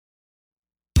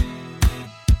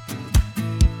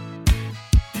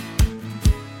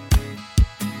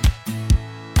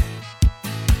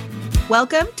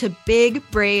Welcome to Big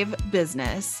Brave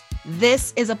Business.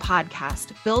 This is a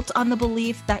podcast built on the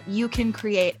belief that you can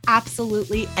create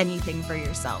absolutely anything for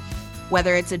yourself.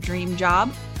 Whether it's a dream job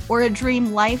or a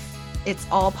dream life, it's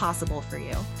all possible for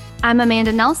you. I'm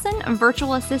Amanda Nelson, a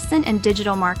virtual assistant and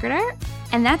digital marketer,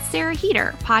 and that's Sarah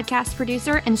Heater, podcast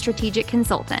producer and strategic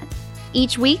consultant.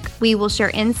 Each week, we will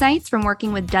share insights from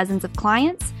working with dozens of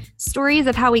clients, stories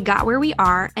of how we got where we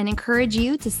are, and encourage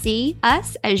you to see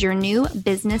us as your new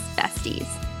business besties.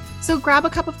 So grab a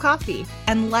cup of coffee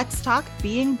and let's talk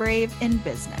being brave in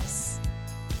business.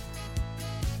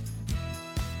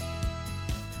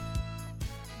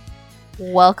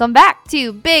 Welcome back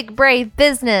to Big Brave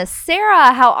Business.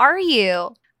 Sarah, how are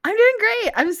you? I'm doing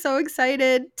great. I'm so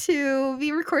excited to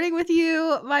be recording with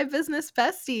you, my business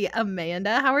bestie,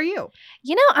 Amanda. How are you?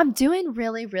 You know, I'm doing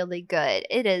really, really good.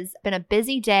 It has been a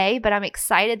busy day, but I'm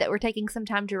excited that we're taking some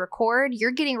time to record.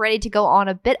 You're getting ready to go on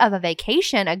a bit of a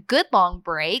vacation, a good long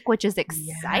break, which is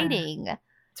exciting. Yeah.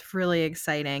 It's really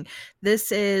exciting.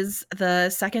 This is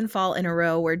the second fall in a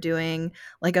row we're doing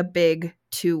like a big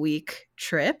 2-week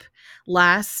trip.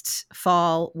 Last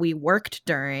fall we worked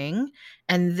during,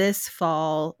 and this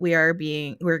fall we're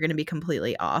going to be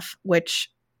completely off, which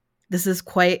this is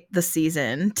quite the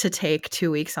season to take 2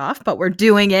 weeks off, but we're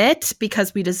doing it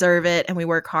because we deserve it and we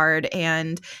work hard.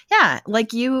 And yeah,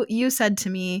 like you said to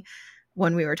me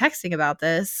when we were texting about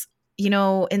this, you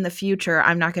know, in the future,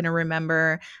 I'm not going to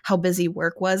remember how busy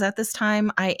work was at this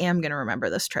time. I am going to remember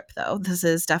this trip, though. This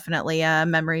is definitely a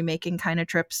memory-making kind of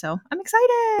trip, so I'm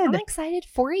excited. I'm excited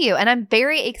for you, and I'm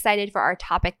very excited for our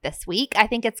topic this week. I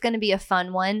think it's going to be a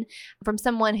fun one from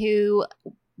someone who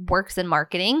works in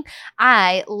marketing.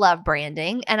 I love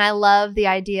branding, and I love the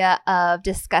idea of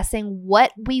discussing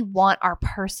what we want our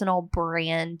personal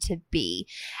brand to be.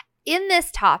 In this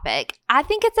topic, I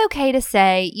think it's okay to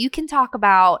say you can talk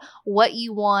about what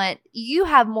you want. You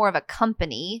have more of a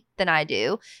company than I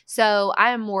do, so I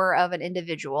am more of an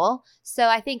individual. So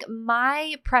I think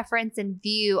my preference and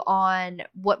view on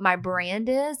what my brand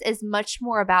is much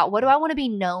more about what do I want to be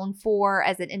known for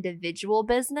as an individual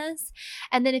business.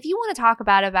 And then if you want to talk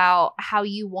about how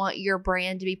you want your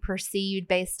brand to be perceived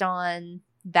based on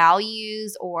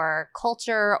values or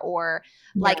culture or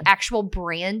like actual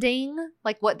branding,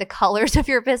 like what the colors of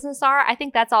your business are, I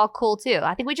think that's all cool too.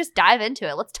 I think we just dive into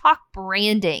it. Let's talk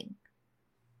branding.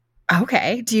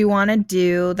 Okay. Do you want to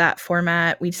do that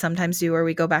format we sometimes do where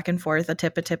we go back and forth, a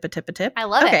tip, a tip, a tip, a tip? I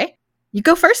love it. Okay. You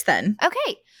go first then.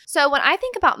 Okay. So when I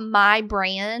think about my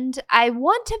brand, I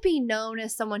want to be known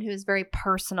as someone who is very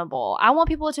personable. I want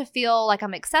people to feel like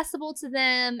I'm accessible to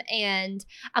them and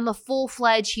I'm a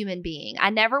full-fledged human being. I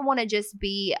never want to just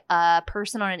be a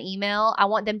person on an email. I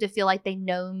want them to feel like they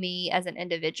know me as an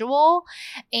individual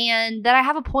and that I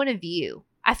have a point of view.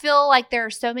 I feel like there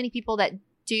are so many people that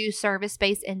do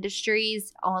service-based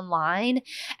industries online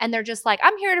and they're just like,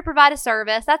 I'm here to provide a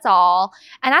service, that's all.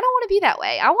 And I don't want to be that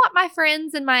way. I want my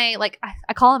friends and my, like,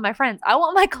 I call them my friends. I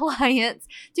want my clients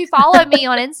to follow me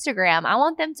on Instagram. I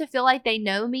want them to feel like they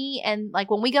know me, and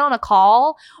like when we get on a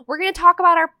call, we're going to talk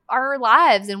about our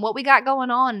lives and what we got going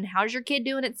on and how's your kid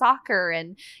doing at soccer,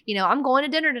 and you know, I'm going to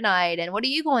dinner tonight and what are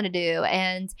you going to do?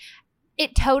 And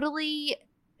it totally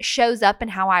shows up in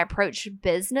how I approach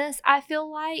business. I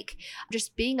feel like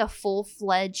just being a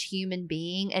full-fledged human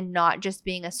being and not just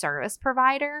being a service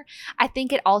provider. I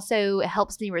think it also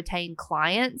helps me retain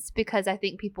clients because I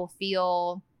think people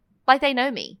feel like they know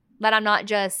me, that I'm not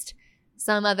just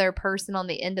some other person on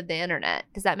the end of the internet.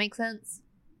 Does that make sense?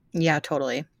 Yeah,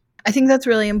 totally. I think that's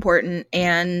really important,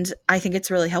 and I think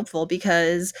it's really helpful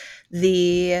because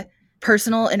the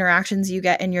personal interactions you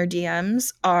get in your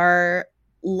DMs are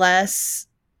less.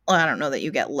 Well, I don't know that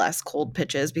you get less cold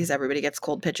pitches because everybody gets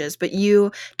cold pitches, but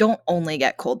you don't only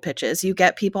get cold pitches. You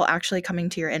get people actually coming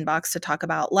to your inbox to talk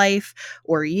about life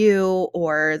or you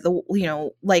or the, you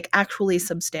know, like actually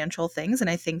substantial things. And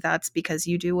I think that's because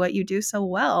you do what you do so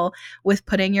well with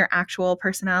putting your actual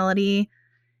personality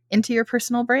into your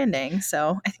personal branding.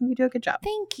 So I think you do a good job.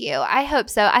 Thank you. I hope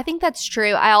so. I think that's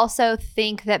true. I also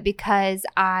think that because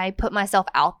I put myself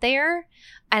out there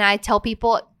and I tell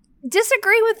people,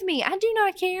 disagree with me, I do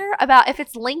not care about if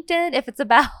it's LinkedIn, if it's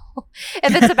about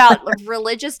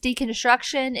religious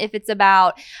deconstruction, if it's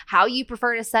about how you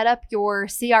prefer to set up your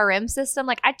CRM system.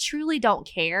 Like, I truly don't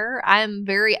care. I'm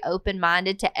very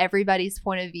open-minded to everybody's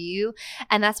point of view,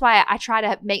 and that's why I try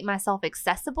to make myself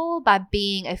accessible by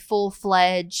being a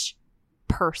full-fledged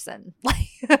person.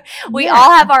 We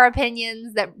all have our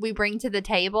opinions that we bring to the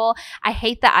table. I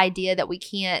hate the idea that we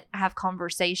can't have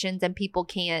conversations and people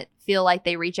can't feel like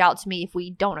they reach out to me if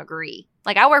we don't agree.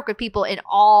 Like, I work with people in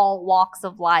all walks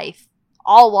of life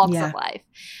all walks Yeah. of life.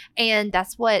 And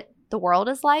that's what the world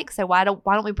is like. So why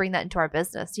don't we bring that into our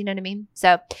business? You know what I mean?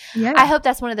 So Yeah. I hope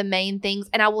that's one of the main things.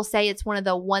 And I will say it's one of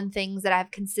the one things that I've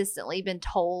consistently been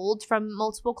told from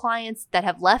multiple clients that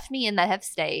have left me and that have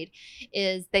stayed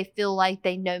is they feel like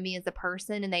they know me as a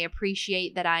person and they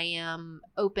appreciate that I am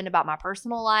open about my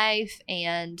personal life.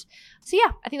 And so,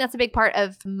 yeah, I think that's a big part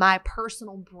of my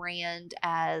personal brand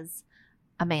as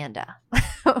Amanda.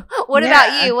 What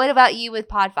about you? What about you with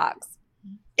PodFox?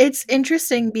 It's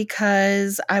interesting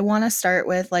because I want to start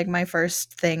with like my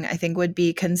first thing I think would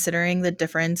be considering the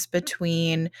difference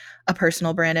between a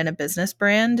personal brand and a business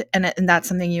brand. And that's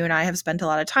something you and I have spent a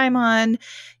lot of time on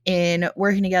in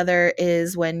working together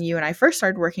is when you and I first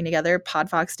started working together,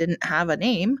 PodFox didn't have a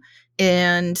name.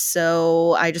 And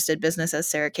so I just did business as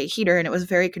Sarah K. Heater. And it was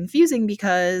very confusing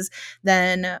because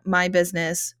then my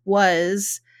business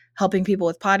was helping people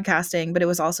with podcasting, but it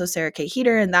was also Sarah K.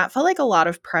 Heater. And that felt like a lot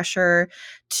of pressure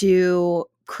to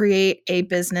create a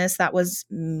business that was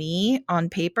me on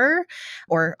paper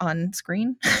or on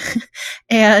screen.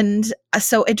 And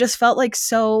so it just felt like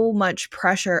so much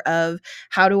pressure of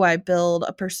how do I build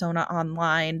a persona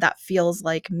online that feels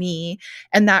like me?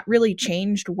 And that really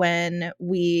changed when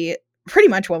we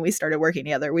started working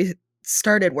together. We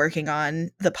started working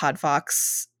on the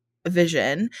PodFox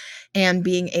vision and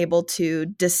being able to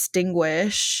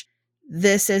distinguish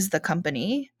this is the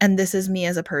company and this is me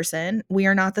as a person. We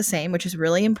are not the same, which is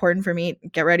really important for me.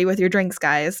 Get ready with your drinks,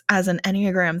 guys, as an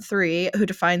Enneagram 3 who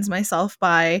defines myself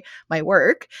by my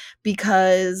work,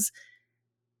 because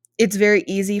it's very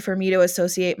easy for me to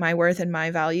associate my worth and my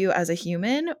value as a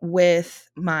human with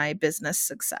my business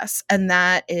success. And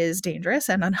that is dangerous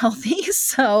and unhealthy.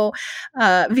 So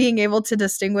being able to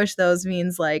distinguish those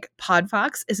means like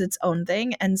PodFox is its own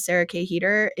thing and Sarah K.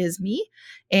 Heater is me.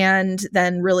 And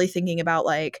then really thinking about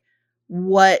like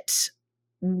what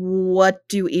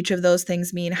do each of those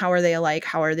things mean? How are they alike?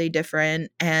 How are they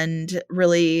different? And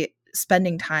really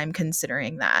spending time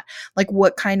considering that. Like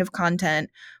what kind of content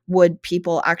would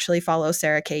people actually follow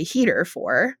Sarah K. Heater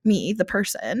for? Me, the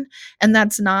person. And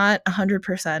that's not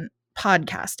 100%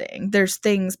 podcasting. There's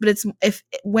things, but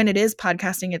when it is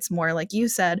podcasting, it's more like you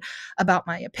said about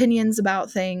my opinions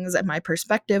about things and my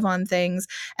perspective on things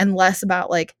and less about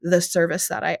like the service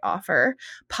that I offer.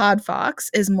 PodFox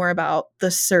is more about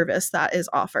the service that is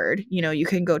offered. You know, you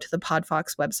can go to the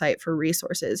PodFox website for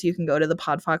resources. You can go to the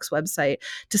PodFox website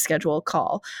to schedule a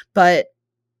call. But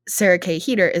Sarah K.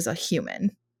 Heater is a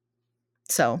human.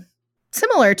 So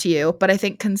similar to you, but I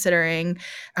think considering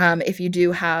if you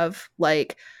do have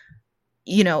like,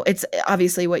 you know, it's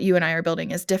obviously what you and I are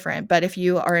building is different, but if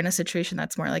you are in a situation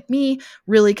that's more like me,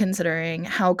 really considering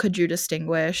how could you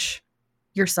distinguish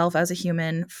yourself as a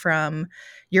human from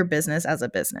your business as a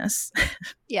business?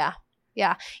 Yeah.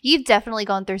 Yeah. You've definitely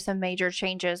gone through some major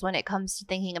changes when it comes to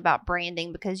thinking about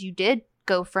branding because you did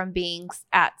go from being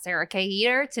at Sarah K.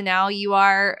 Heater to now you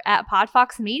are at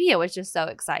PodFox Media, which is so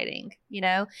exciting, you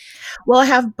know? Well, I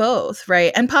have both,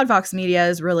 right? And PodFox Media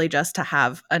is really just to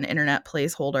have an internet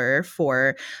placeholder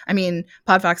for, I mean,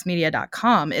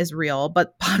 podfoxmedia.com is real,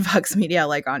 but PodFox Media,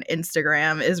 like on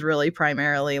Instagram, is really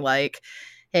primarily like,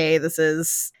 hey,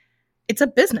 it's a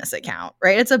business account,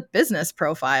 right? It's a business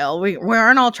profile. We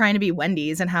aren't all trying to be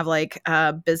Wendy's and have like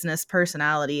a business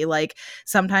personality. Like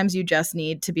sometimes you just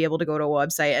need to be able to go to a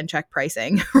website and check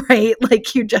pricing, right?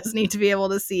 Like you just need to be able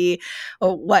to see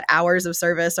what hours of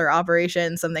service or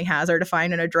operation something has, or to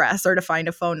find an address or to find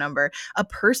a phone number.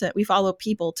 We follow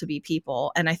people to be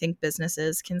people. And I think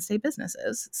businesses can stay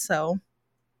businesses. So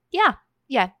yeah,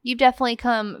 you've definitely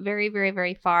come very, very,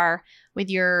 very far with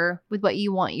what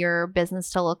you want your business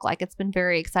to look like. It's been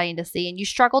very exciting to see. And you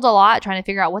struggled a lot trying to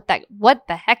figure out what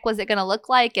the heck was it going to look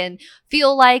like and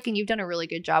feel like. And you've done a really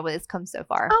good job with it's come so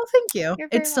far. Oh, thank you.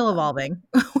 It's still evolving.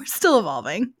 We're still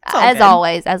evolving. As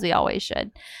always, as we always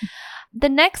should. The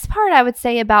next part I would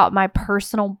say about my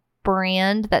personal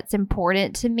brand that's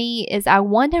important to me is I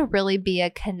want to really be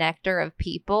a connector of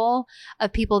people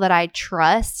that I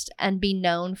trust and be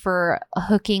known for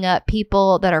hooking up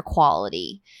people that are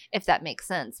quality, if that makes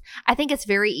sense. I think it's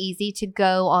very easy to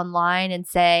go online and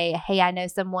say, hey, I know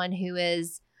someone who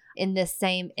is in this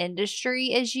same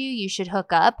industry as you. You should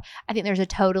hook up. I think there's a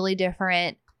totally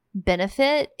different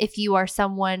benefit if you are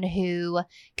someone who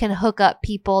can hook up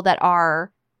people that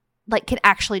are like can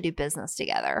actually do business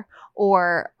together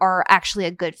or are actually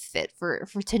a good fit for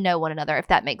to know one another, if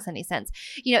that makes any sense.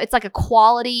 You know, it's like a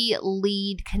quality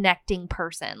lead connecting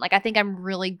person. Like I think I'm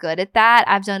really good at that.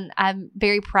 I'm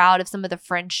very proud of some of the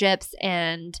friendships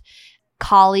and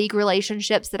colleague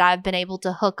relationships that I've been able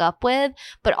to hook up with,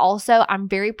 but also I'm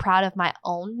very proud of my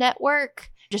own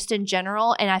network just in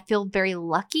general. And I feel very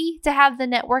lucky to have the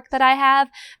network that I have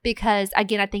because,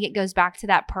 again, I think it goes back to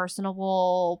that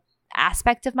personable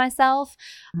aspect of myself.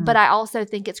 But I also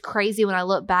think it's crazy when I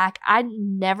look back. I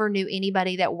never knew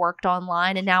anybody that worked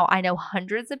online, and now I know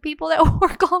hundreds of people that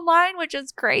work online, which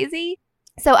is crazy.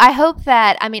 So I hope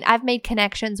that, I mean, I've made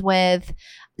connections with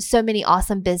so many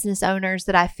awesome business owners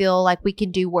that I feel like we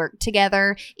can do work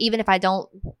together, even if I don't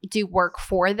do work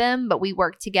for them, but we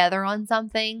work together on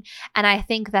something. And I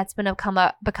think that's become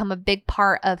a big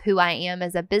part of who I am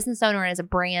as a business owner and as a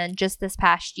brand just this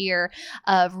past year,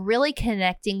 of really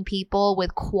connecting people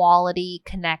with quality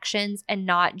connections, and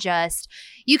not just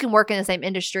you can work in the same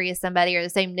industry as somebody or the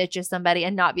same niche as somebody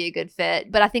and not be a good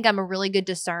fit. But I think I'm a really good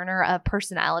discerner of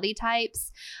personality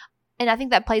types. And I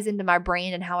think that plays into my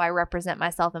brand and how I represent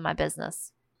myself in my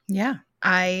business. Yeah,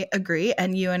 I agree.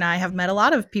 And you and I have met a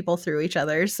lot of people through each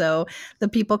other. So the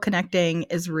people connecting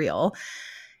is real.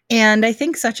 And I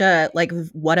think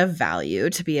what a value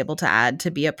to be able to add,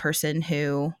 to be a person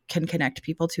who can connect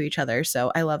people to each other.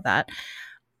 So I love that.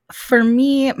 For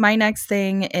me, my next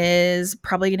thing is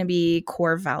probably going to be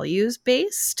core values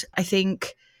based. I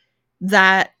think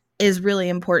that is really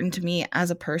important to me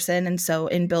as a person. And so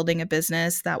in building a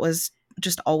business, that was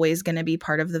just always going to be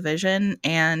part of the vision.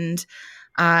 And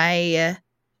I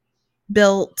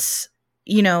built,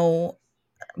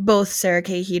 both Sarah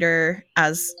K. Heater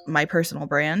as my personal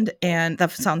brand. And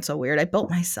that sounds so weird. I built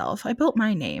myself. I built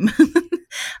my name.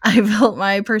 I built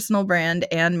my personal brand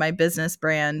and my business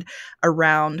brand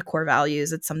around core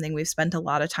values. It's something we've spent a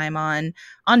lot of time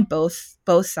on both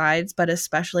sides, but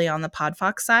especially on the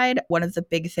PodFox side. One of the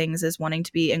big things is wanting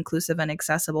to be inclusive and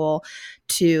accessible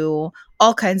to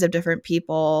all kinds of different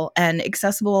people, and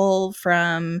accessible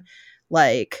from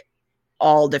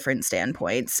all different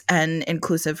standpoints, and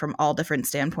inclusive from all different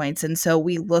standpoints. And so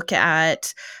we look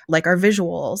at our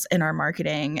visuals in our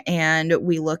marketing, and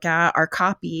we look at our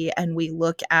copy, and we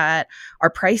look at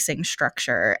our pricing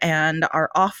structure and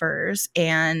our offers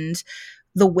and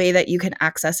the way that you can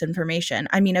access information.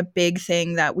 I mean, a big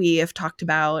thing that we have talked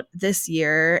about this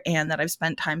year and that I've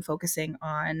spent time focusing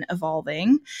on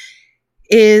evolving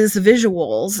is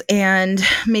visuals, and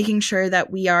making sure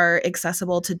that we are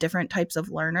accessible to different types of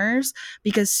learners,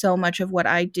 because so much of what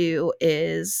I do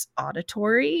is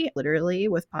auditory, literally,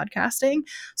 with podcasting.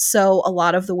 So a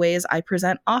lot of the ways I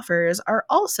present offers are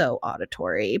also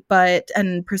auditory,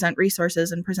 and present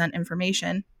resources and present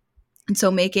information. And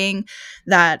so making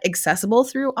that accessible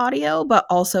through audio, but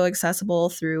also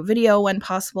accessible through video when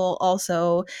possible,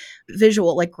 also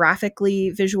visual,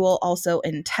 graphically visual, also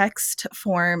in text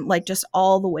form, just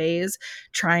all the ways,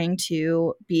 trying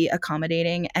to be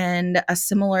accommodating. And a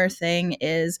similar thing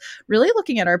is really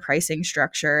looking at our pricing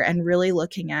structure and really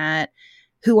looking at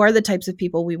who are the types of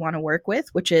people we want to work with,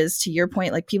 which is, to your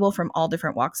point, people from all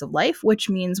different walks of life, which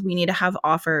means we need to have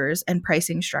offers and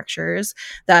pricing structures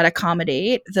that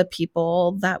accommodate the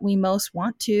people that we most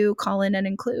want to call in and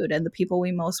include, and the people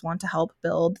we most want to help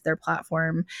build their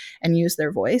platform and use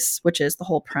their voice, which is the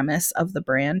whole premise of the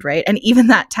brand, right? And even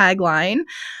that tagline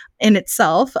in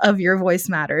itself of "your voice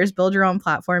matters, build your own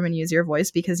platform and use your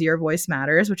voice because your voice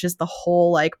matters," which is the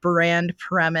whole brand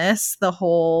premise, the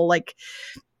whole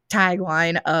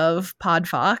tagline of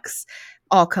PodFox,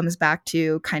 all comes back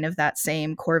to kind of that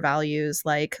same core values.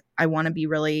 I want to be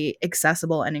really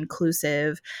accessible and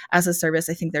inclusive as a service.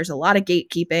 I think there's a lot of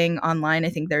gatekeeping online. I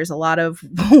think there's a lot of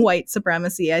white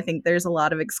supremacy. I think there's a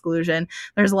lot of exclusion.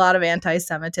 There's a lot of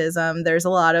anti-Semitism. There's a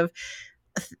lot of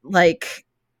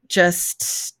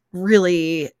just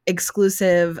really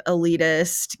exclusive,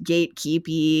 elitist,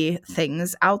 gatekeepy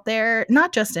things out there,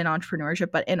 not just in entrepreneurship,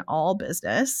 but in all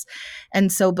business.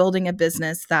 And so building a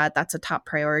business that's a top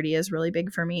priority is really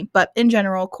big for me. But in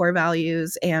general, core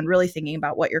values, and really thinking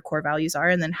about what your core values are,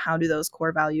 and then how do those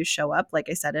core values show up, like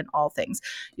I said, in all things: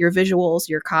 your visuals,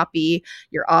 your copy,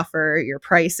 your offer, your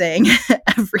pricing,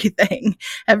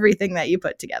 everything that you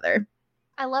put together.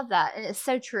 I love that. And it's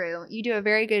so true. You do a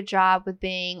very good job with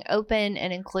being open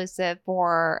and inclusive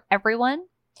for everyone.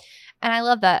 And I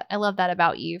love that. I love that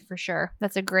about you, for sure.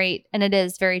 That's and it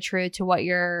is very true to what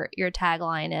your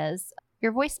tagline is.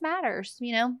 Your voice matters,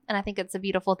 and I think it's a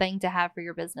beautiful thing to have for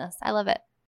your business. I love it.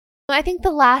 I think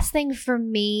the last thing for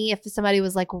me, if somebody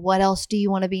was like, what else do you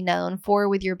want to be known for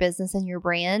with your business and your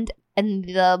brand? And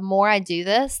the more I do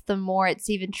this, the more it's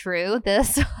even true.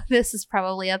 This is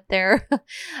probably up there,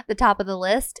 the top of the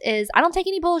list, is I don't take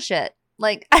any bullshit.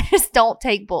 Like, I just don't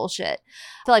take bullshit.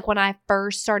 I feel like when I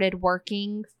first started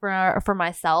working for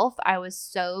myself, I was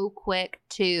so quick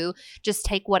to just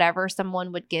take whatever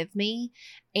someone would give me.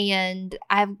 And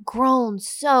I've grown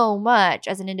so much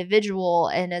as an individual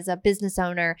and as a business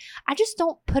owner. I just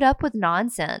don't put up with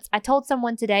nonsense. I told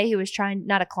someone today who was trying,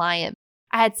 not a client,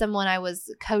 I had someone I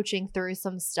was coaching through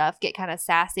some stuff get kind of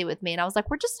sassy with me. And I was like,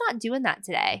 we're just not doing that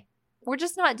today. We're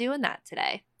just not doing that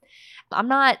today.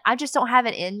 I just don't have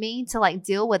it in me to like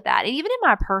deal with that. And even in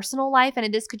my personal life,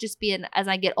 and this could just be as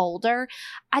I get older,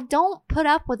 I don't put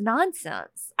up with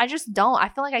nonsense. I just don't. I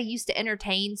feel like I used to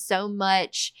entertain so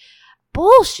much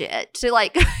bullshit to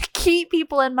like keep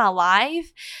people in my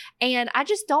life, and I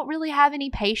just don't really have any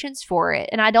patience for it,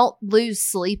 and I don't lose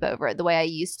sleep over it the way I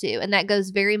used to. And that goes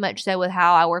very much so with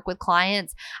how I work with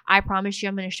clients. I promise you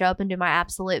I'm going to show up and do my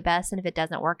absolute best, and if it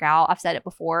doesn't work out, I've said it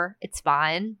before, it's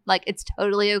fine. Like, it's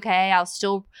totally okay. I'll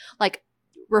still like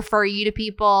refer you to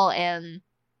people and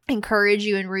encourage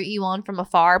you and root you on from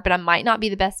afar, but I might not be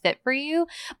the best fit for you.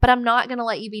 But I'm not going to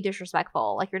let you be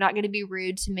disrespectful. Like, you're not going to be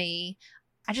rude to me.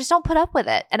 I just don't put up with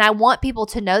it. And I want people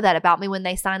to know that about me when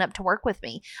they sign up to work with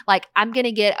me. Like, I'm going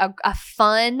to get a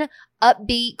fun,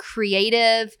 upbeat,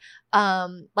 creative,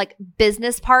 like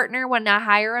business partner when I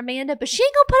hire Amanda, but she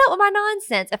ain't gonna put up with my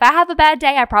nonsense. If I have a bad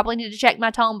day, I probably need to check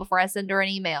my tone before I send her an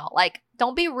email. Like,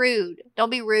 don't be rude. Don't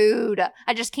be rude.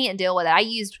 I just can't deal with it. I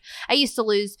used to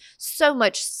lose so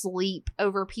much sleep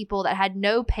over people that had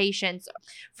no patience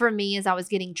for me as I was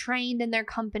getting trained in their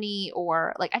company,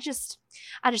 or like I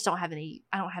don't have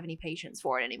any patience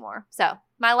for it anymore. So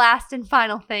my last and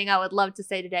final thing I would love to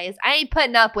say today is I ain't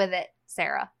putting up with it,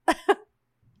 Sarah.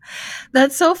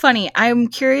 That's so funny. I'm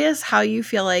curious how you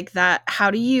feel like that. How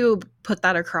do you put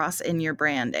that across in your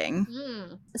branding?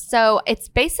 So it's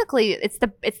basically, it's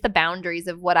the boundaries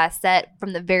of what I set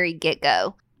from the very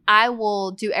get-go. I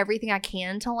will do everything I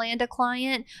can to land a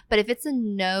client, but if it's a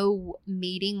no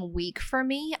meeting week for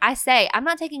me, I say I'm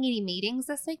not taking any meetings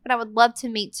this week, but I would love to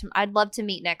meet. I'd love to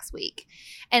meet next week.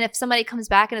 And if somebody comes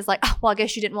back and is like, oh, well, I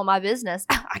guess you didn't want my business,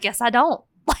 I guess I don't.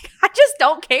 Like, I just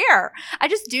don't care. I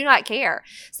just do not care.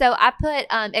 So I put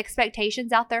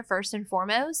expectations out there first and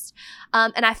foremost.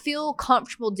 And I feel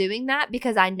comfortable doing that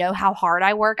because I know how hard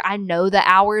I work. I know the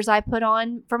hours I put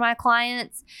on for my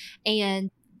clients.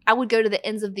 And I would go to the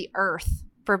ends of the earth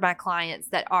for my clients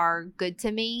that are good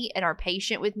to me and are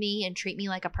patient with me and treat me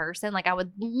like a person. Like, I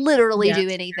would literally do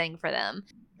anything for them.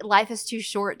 Life is too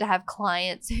short to have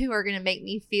clients who are going to make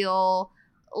me feel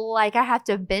like I have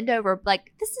to bend over.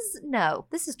 Like, this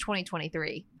is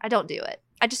 2023. I don't do it.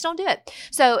 I just don't do it.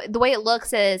 So the way it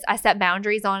looks is I set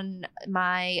boundaries on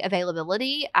my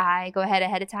availability. I go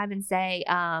ahead of time and say,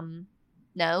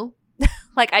 no.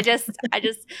 Like, I just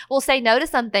will say no to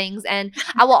some things. And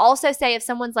I will also say, if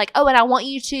someone's like, oh, and I want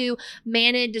you to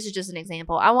manage, this is just an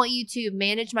example, I want you to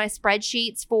manage my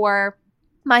spreadsheets for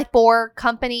my 4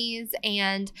 companies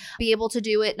and be able to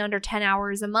do it in under 10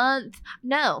 hours a month.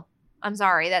 No. I'm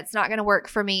sorry, that's not going to work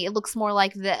for me. It looks more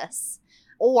like this.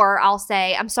 Or I'll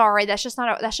say, I'm sorry, that's just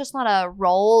not a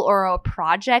role or a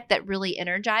project that really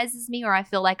energizes me, or I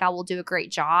feel like I will do a great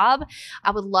job.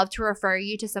 I would love to refer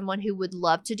you to someone who would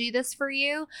love to do this for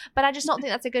you, but I just don't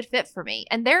think that's a good fit for me.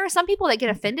 And there are some people that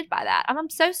get offended by that. And I'm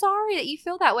so sorry that you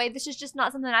feel that way. This is just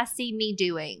not something I see me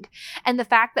doing. And the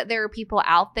fact that there are people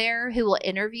out there who will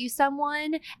interview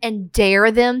someone and dare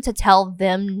them to tell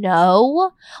them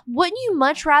no, wouldn't you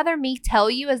much rather me tell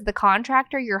you as the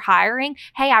contractor you're hiring,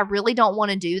 hey, I really don't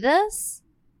want to do this?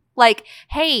 Like,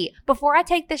 hey, before I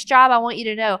take this job, I want you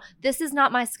to know this is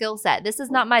not my skill set. This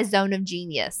is not my zone of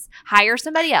genius. Hire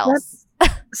somebody else.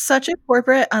 That's such a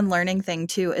corporate unlearning thing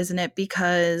too, isn't it?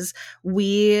 Because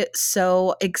we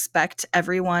so expect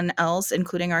everyone else,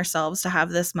 including ourselves, to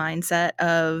have this mindset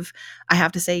of, I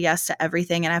have to say yes to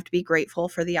everything and I have to be grateful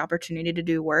for the opportunity to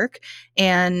do work.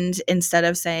 And instead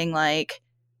of saying like,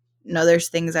 no, there's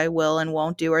things I will and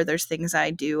won't do, or there's things I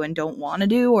do and don't want to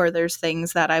do, or there's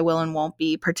things that I will and won't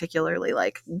be particularly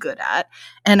like good at.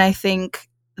 And I think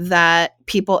that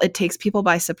it takes people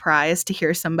by surprise to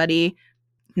hear somebody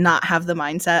not have the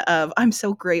mindset of, I'm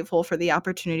so grateful for the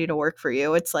opportunity to work for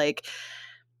you. It's like,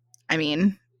 I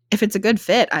mean, if it's a good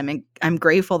fit, I'm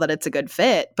grateful that it's a good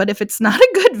fit. But if it's not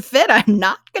a good fit, I'm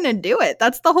not going to do it.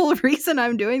 That's the whole reason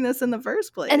I'm doing this in the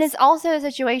first place. And it's also a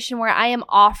situation where I am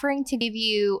offering to give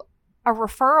you a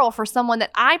referral for someone that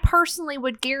I personally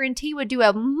would guarantee would do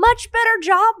a much better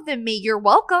job than me. You're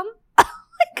welcome. I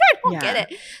don't get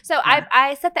it. So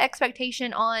I set the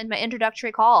expectation on my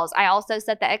introductory calls. I also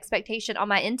set the expectation on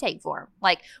my intake form.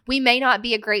 Like, we may not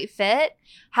be a great fit.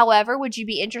 However, would you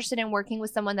be interested in working with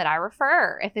someone that I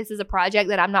refer if this is a project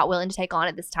that I'm not willing to take on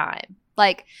at this time?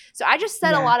 Like, so I just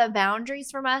set a Yeah. lot of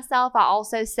boundaries for myself. I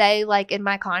also say, like, in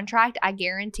my contract, I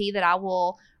guarantee that I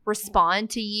will respond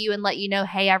to you and let you know,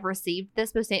 hey, I've received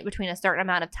this between a certain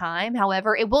amount of time.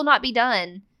 However, it will not be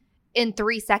done in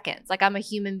 3 seconds. Like, I'm a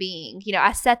human being.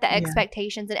 I set the Yeah.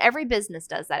 expectations, and every business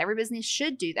does that. Every business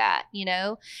should do that.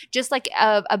 Just like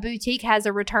a boutique has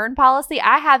a return policy,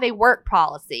 I have a work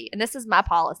policy, and this is my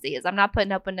policy, is I'm not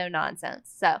putting up with no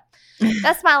nonsense. So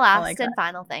that's my last like and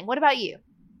final thing. What about you?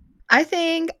 I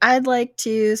think I'd like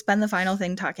to spend the final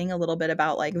thing talking a little bit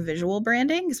about like visual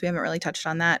branding, because we haven't really touched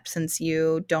on that, since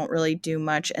you don't really do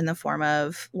much in the form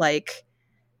of like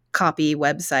copy,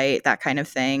 website, that kind of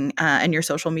thing. And your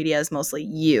social media is mostly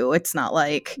you. It's not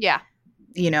like, Yeah.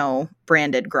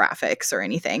 Branded graphics or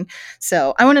anything.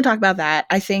 So I want to talk about that.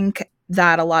 I think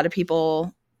that a lot of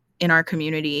people in our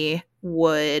community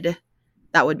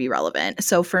that would be relevant.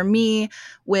 So for me,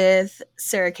 with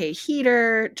Sarah K.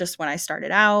 Heater, just when I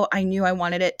started out, I knew I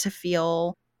wanted it to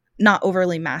feel not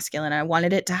overly masculine. I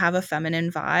wanted it to have a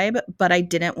feminine vibe, but I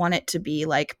didn't want it to be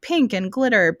like pink and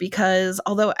glitter, because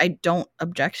although I don't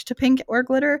object to pink or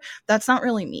glitter, that's not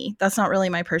really me. That's not really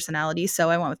my personality.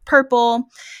 So I went with purple,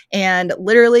 and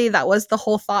literally that was the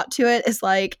whole thought to it, is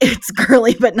like, it's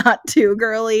girly, but not too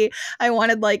girly. I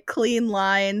wanted like clean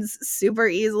lines, super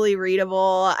easily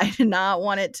readable. I did not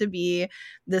want it to be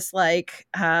this like,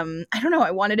 I don't know.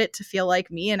 I wanted it to feel like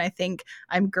me. And I think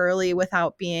I'm girly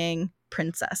without being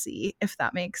princessy, if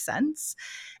that makes sense.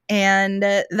 And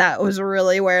that was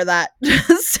really where that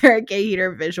Sarah K.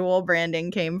 Heater visual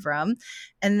branding came from.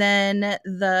 And then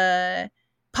the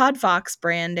Podfox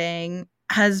branding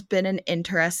has been an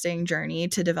interesting journey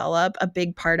to develop. A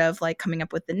big part of like coming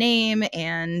up with the name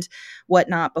and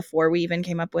whatnot before we even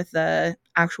came up with the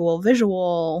actual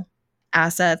visual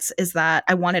assets is that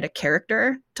I wanted a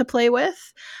character to play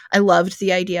with. I loved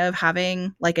the idea of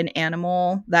having like an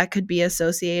animal that could be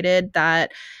associated,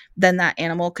 that then that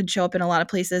animal could show up in a lot of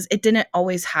places. It didn't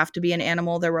always have to be an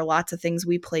animal. There were lots of things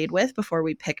we played with before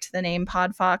we picked the name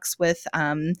Podfox, with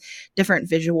different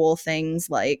visual things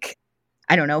like,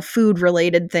 I don't know, food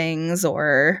related things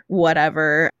or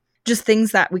whatever, just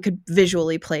things that we could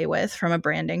visually play with from a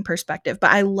branding perspective.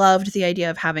 But I loved the idea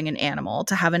of having an animal,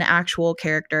 to have an actual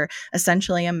character,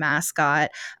 essentially a mascot.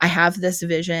 I have this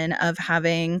vision of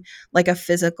having like a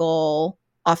physical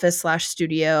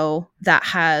office/studio that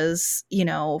has,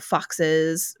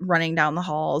 foxes running down the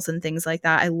halls and things like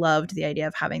that. I loved the idea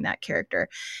of having that character.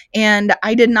 And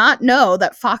I did not know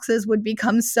that foxes would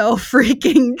become so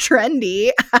freaking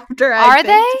trendy after I Are they?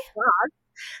 fox.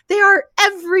 They are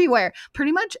everywhere.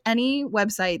 Pretty much any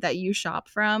website that you shop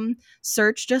from,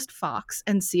 search just Fox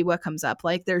and see what comes up.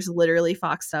 Like, there's literally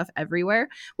Fox stuff everywhere,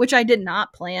 which I did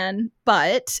not plan,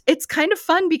 but it's kind of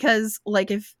fun because, like,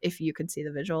 if you could see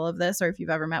the visual of this, or if you've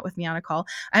ever met with me on a call,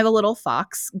 I have a little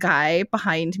Fox guy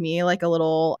behind me, like a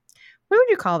little, what would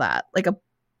you call that? Like a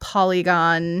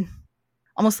polygon,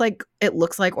 almost like it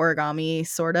looks like origami,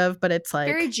 sort of, but it's like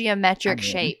Very geometric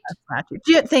shaped.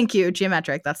 Thank you.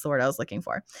 Geometric. That's the word I was looking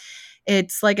for.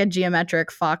 It's like a geometric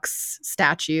fox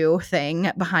statue thing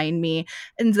behind me.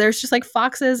 And there's just like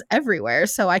foxes everywhere.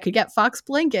 So I could get fox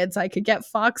blankets. I could get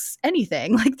fox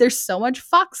anything. Like, there's so much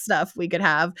fox stuff we could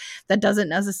have that doesn't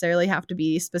necessarily have to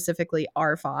be specifically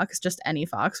our fox, just any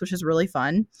fox, which is really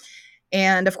fun.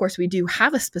 And of course, we do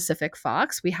have a specific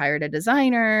fox. We hired a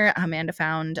designer. Amanda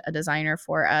found a designer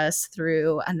for us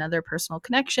through another personal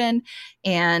connection.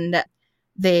 And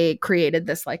they created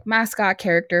this like mascot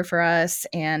character for us.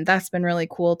 And that's been really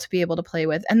cool to be able to play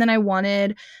with. And then I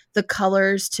wanted the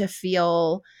colors to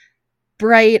feel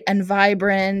bright and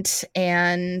vibrant.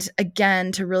 And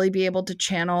again, to really be able to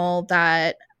channel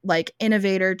that like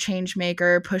innovator, change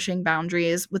maker, pushing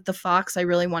boundaries. With the fox, I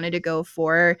really wanted to go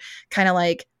for kind of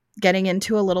like getting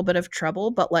into a little bit of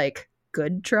trouble, but like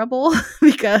good trouble,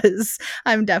 because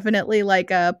I'm definitely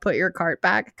like a put your cart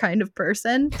back kind of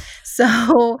person.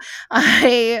 So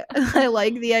I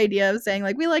like the idea of saying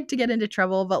like, we like to get into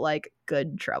trouble, but like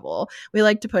good trouble. We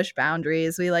like to push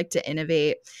boundaries. We like to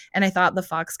innovate. And I thought the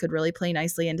fox could really play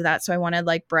nicely into that. So I wanted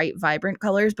like bright, vibrant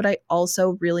colors, but I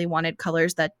also really wanted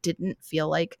colors that didn't feel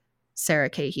like Sarah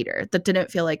K. Heater, that didn't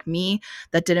feel like me,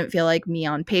 that didn't feel like me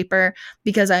on paper,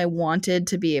 because I wanted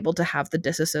to be able to have the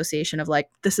disassociation of like,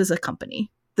 this is a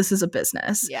company. This is a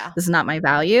business. Yeah. This is not my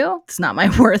value. This is not my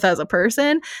worth as a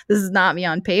person. This is not me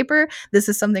on paper. This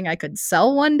is something I could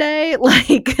sell one day.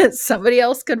 Like, somebody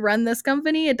else could run this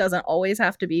company. It doesn't always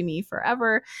have to be me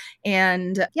forever.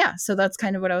 And yeah, so that's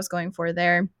kind of what I was going for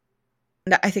there.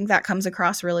 And I think that comes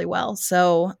across really well.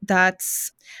 So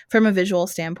that's, from a visual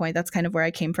standpoint, that's kind of where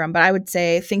I came from. But I would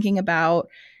say, thinking about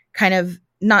kind of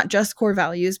not just core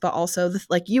values, but also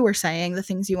like you were saying, the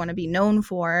things you want to be known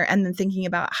for, and then thinking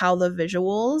about how the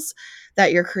visuals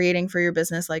that you're creating for your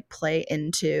business like play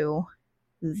into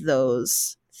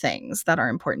those things that are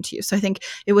important to you. So I think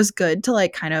it was good to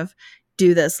like kind of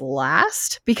do this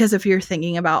last, because if you're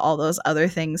thinking about all those other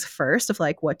things first of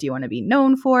like, what do you want to be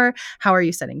known for? How are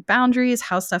you setting boundaries?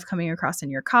 How's stuff coming across in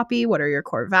your copy? What are your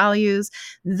core values?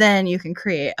 Then you can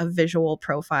create a visual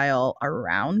profile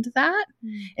around that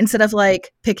instead of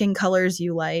like picking colors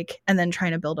you like and then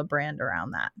trying to build a brand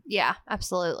around that. Yeah,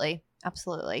 absolutely.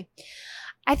 Absolutely.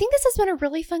 I think this has been a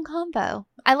really fun convo.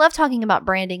 I love talking about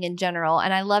branding in general,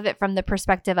 and I love it from the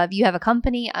perspective of you have a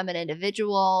company, I'm an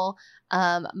individual.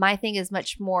 My thing is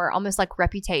much more almost like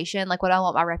reputation, like what I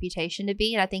want my reputation to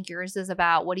be. And I think yours is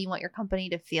about what do you want your company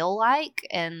to feel like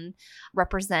and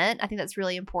represent. I think that's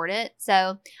really important.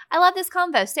 So I love this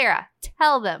convo. Sarah,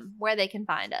 tell them where they can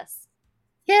find us.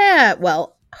 Yeah,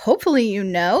 well, hopefully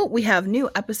we have new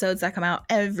episodes that come out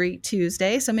every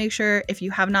Tuesday. So make sure if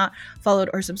you have not followed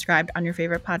or subscribed on your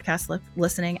favorite podcast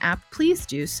listening app, please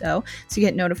do so you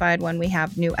get notified when we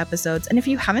have new episodes. And if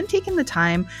you haven't taken the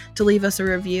time to leave us a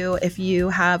review, if you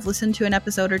have listened to an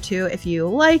episode or two, if you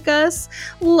like us,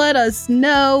 let us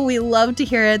know. We love to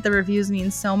hear it. The reviews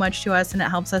mean so much to us, and it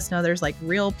helps us know there's like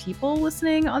real people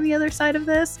listening on the other side of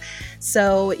this.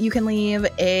 So you can leave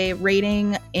a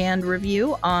rating and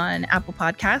review on Apple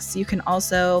Podcasts. You can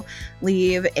also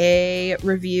leave a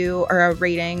review or a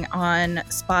rating on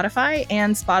Spotify,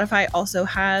 and Spotify also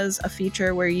has a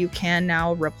feature where you can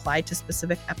now reply to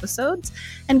specific episodes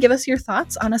and give us your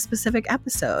thoughts on a specific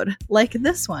episode. Like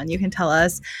this one, you can tell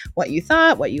us what you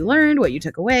thought, what you learned, what you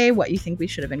took away, what you think we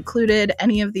should have included,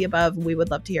 any of the above. We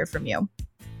would love to hear from you.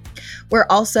 We're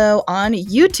also on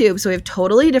YouTube, so we have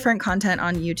totally different content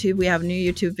on YouTube. We have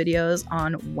new YouTube videos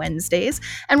on Wednesdays,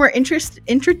 and we're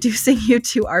introducing you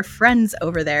to our friends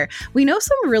over there. We know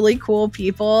some really cool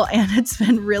people, and it's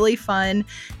been really fun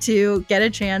to get a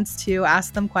chance to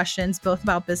ask them questions both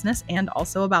about business and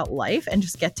also about life, and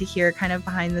just get to hear kind of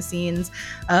behind the scenes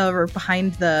or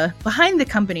behind the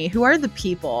company, who are the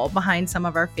people behind some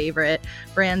of our favorite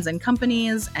brands and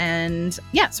companies. And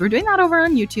yeah, so we're doing that over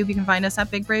on YouTube. You can find us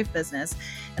at Big Brave Business.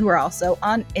 And we're also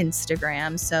on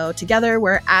Instagram. So together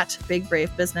we're at Big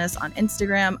Brave Business on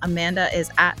Instagram. Amanda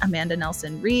is at Amanda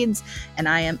Nelson Reads, and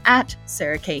I am at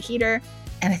Sarah K. Heater.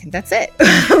 And I think that's it.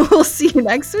 We'll see you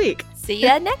next week. See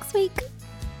ya next week.